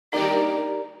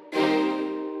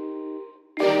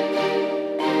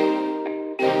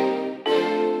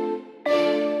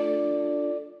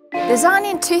Designed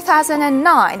in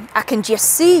 2009, I can just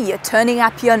see you turning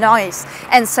up your nose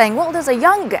and saying, well, there's a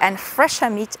younger and fresher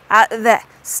meat out there.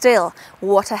 Still,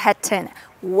 what a head turn.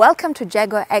 Welcome to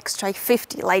Jaguar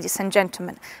XJ50, ladies and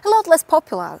gentlemen. A lot less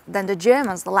popular than the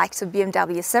Germans, the likes of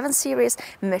BMW 7 Series,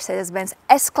 Mercedes-Benz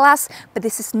S-Class, but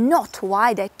this is not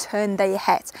why they turn their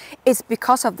heads. It's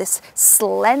because of this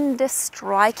slender,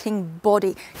 striking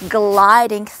body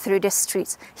gliding through the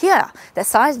streets. Here, the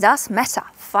size does matter,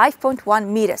 5.1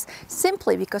 meters,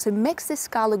 simply because it makes this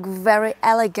car look very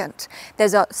elegant.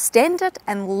 There's a standard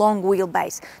and long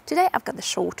wheelbase. Today I've got the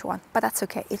short one, but that's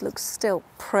okay, it looks still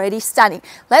pretty stunning.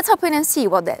 Let's hop in and see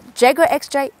what the Jaguar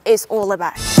XJ is all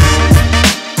about.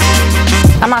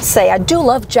 I must say, I do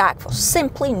love Jag for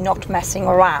simply not messing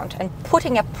around and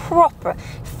putting a proper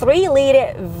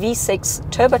 3-litre V6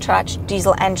 turbocharged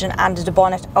diesel engine under the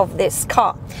bonnet of this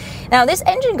car. Now, this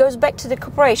engine goes back to the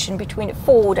cooperation between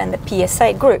Ford and the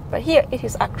PSA group, but here it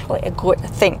is actually a good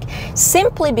thing,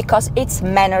 simply because its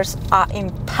manners are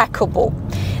impeccable.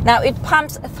 Now, it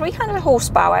pumps 300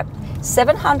 horsepower,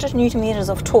 700 Newton meters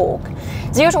of torque.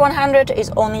 0 to 100 is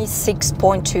only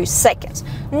 6.2 seconds.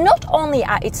 Not only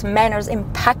are its manners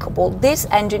impeccable, this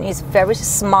engine is very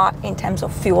smart in terms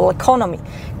of fuel economy.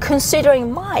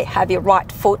 Considering my heavy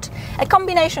right foot, a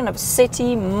combination of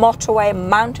city, motorway,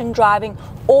 mountain driving,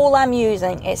 all I'm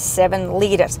using is 7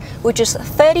 liters, which is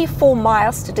 34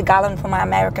 miles to the gallon for my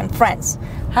American friends.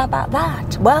 How about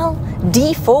that? Well,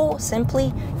 D4,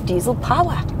 simply diesel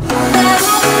power.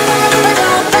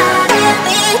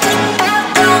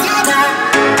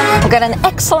 We've got an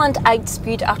excellent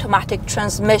 8-speed automatic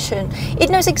transmission. It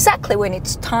knows exactly when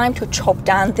it's time to chop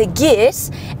down the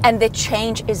gears, and the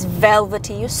change is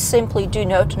velvety. You simply do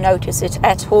not notice it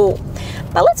at all.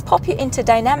 But let's pop you into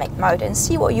dynamic mode and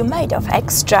see what you're made of,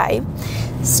 XJ.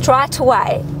 Straight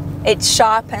away, it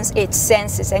sharpens its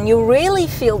senses and you really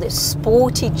feel this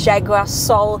sporty Jaguar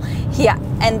soul here,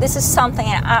 and this is something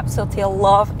I absolutely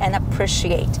love and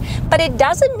appreciate. But it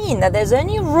doesn't mean that there's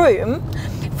any room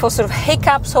for sort of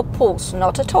hiccups or pulls.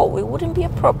 Not at all. It wouldn't be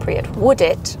appropriate, would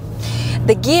it?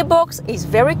 The gearbox is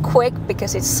very quick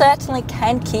because it certainly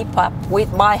can keep up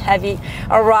with my heavy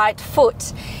right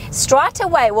foot. Straight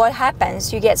away, what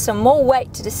happens, you get some more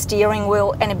weight to the steering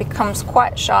wheel and it becomes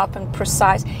quite sharp and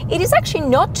precise. It is actually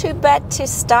not too bad to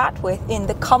start with in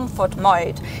the comfort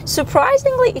mode.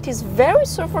 Surprisingly, it is very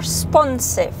sort of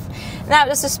responsive. Now,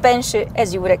 the suspension,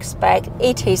 as you would expect,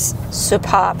 it is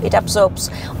superb. It absorbs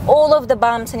all of the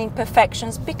bumps and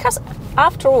imperfections because,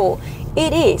 after all,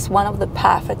 it is one of the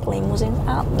perfect limousines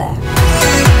out there.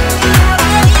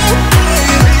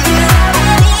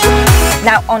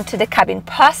 Now onto the cabin.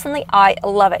 Personally, I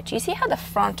love it. You see how the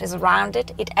front is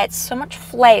rounded? It adds so much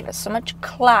flavor, so much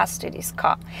class to this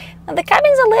car. Now the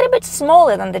cabin's a little bit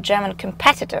smaller than the German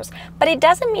competitors, but it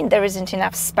doesn't mean there isn't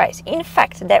enough space. In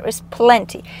fact, there is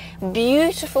plenty.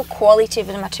 Beautiful quality of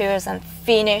the materials and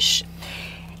finish.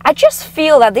 I just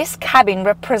feel that this cabin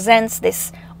represents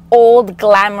this old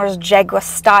glamorous Jaguar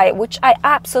style, which I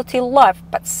absolutely love,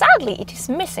 but sadly it is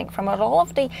missing from all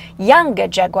of the younger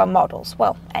Jaguar models.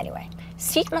 Well, anyway,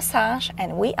 seat massage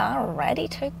and we are ready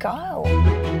to go.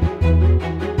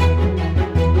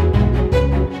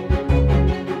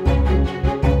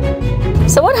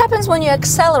 So what happens when you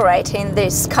accelerate in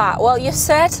this car? Well, you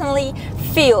certainly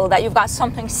feel that you've got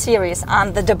something serious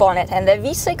under the bonnet, and the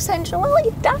V6 engine, well,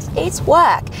 it does its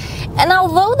work. And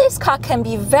although this car can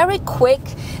be very quick,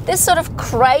 this sort of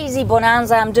crazy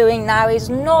bonanza I'm doing now is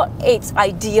not its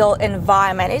ideal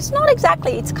environment. It's not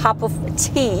exactly its cup of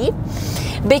tea,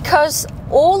 because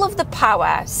all of the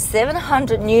power,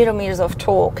 700 Newton meters of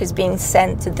torque, is being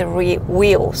sent to the rear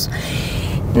wheels.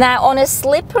 Now, on a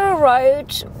slippery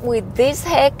road with this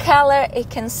hair color, it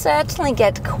can certainly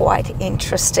get quite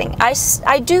interesting.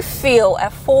 I do feel a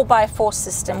 4x4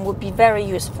 system would be very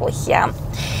useful here.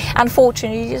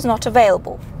 Unfortunately, it is not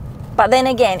available. But then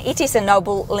again, it is a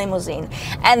noble limousine,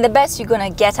 and the best you're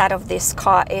going to get out of this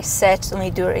car is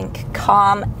certainly during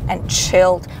calm and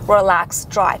chilled, relaxed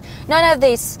drive. None of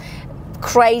this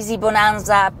crazy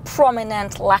bonanza,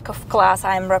 prominent lack of class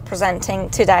I'm representing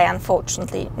today,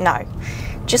 unfortunately, no.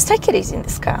 Just take it easy in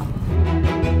this car.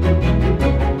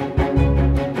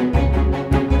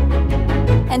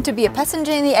 And to be a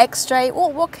passenger in the XJ,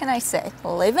 well, what can I say?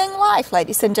 Living life,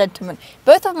 ladies and gentlemen.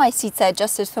 Both of my seats are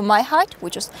adjusted for my height,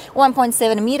 which is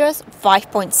 1.7 meters,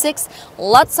 5.6.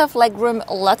 Lots of legroom,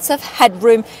 lots of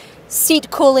headroom, seat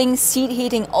cooling, seat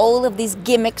heating, all of these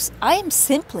gimmicks. I am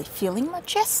simply feeling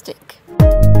majestic.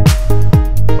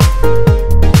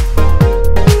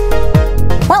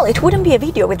 Well, it wouldn't be a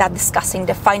video without discussing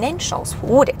the financials,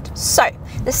 would it? So,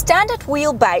 the standard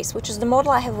wheelbase, which is the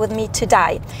model I have with me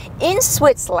today, in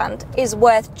Switzerland is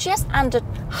worth just under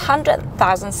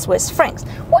 100,000 Swiss francs,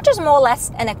 which is more or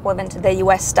less an equivalent to the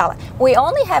US dollar. We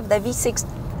only have the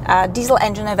V6 diesel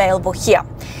engine available here.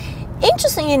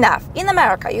 Interestingly enough, in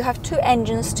America you have two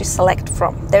engines to select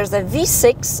from. There's the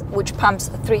V6, which pumps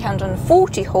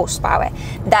 340 horsepower,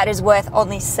 that is worth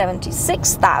only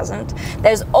 76,000.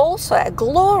 There's also a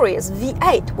glorious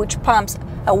V8, which pumps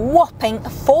a whopping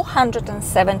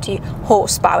 470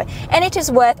 horsepower, and it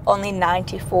is worth only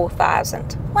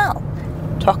 94,000. Well,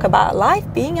 talk about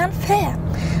life being unfair.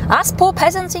 Us poor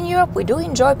peasants in Europe, we do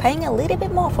enjoy paying a little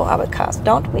bit more for our cars,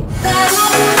 don't we?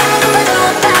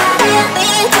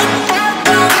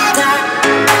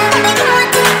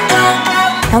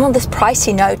 And on this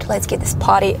pricey note, let's get this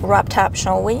party wrapped up,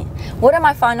 shall we? What are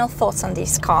my final thoughts on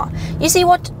this car? You see,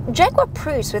 what Jaguar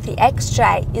proves with the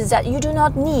XJ is that you do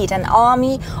not need an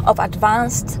army of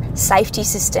advanced safety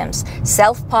systems,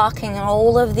 self-parking and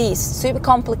all of these super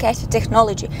complicated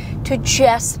technology to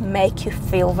just make you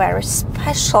feel very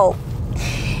special.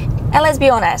 And let's be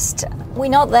honest, we're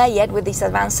not there yet with these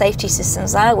advanced safety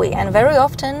systems, are we? And very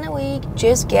often we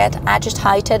just get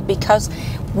agitated because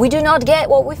we do not get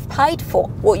what we've paid for.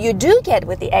 What you do get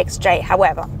with the XJ,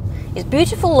 however, is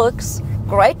beautiful looks,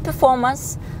 great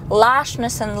performance,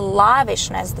 lashness and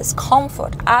lavishness, this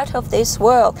comfort out of this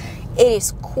world. It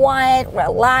is quiet,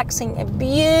 relaxing, a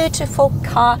beautiful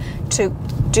car to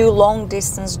do long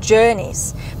distance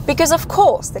journeys. Because of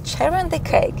course, the cherry on the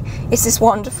cake is this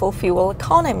wonderful fuel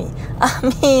economy.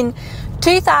 I mean,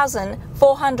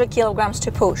 2,400 kilograms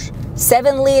to push,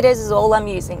 7 liters is all I'm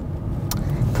using.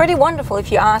 Pretty wonderful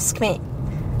if you ask me.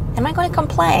 Am I going to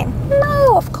complain?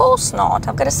 No, of course not.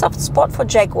 I've got a soft spot for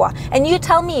Jaguar. And you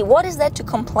tell me, what is there to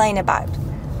complain about?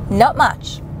 Not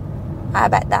much. How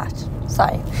about that?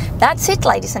 So, that's it,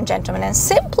 ladies and gentlemen. And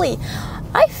simply,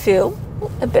 I feel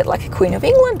a bit like a Queen of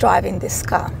England driving this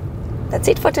car. That's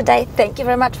it for today. Thank you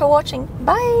very much for watching.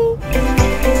 Bye.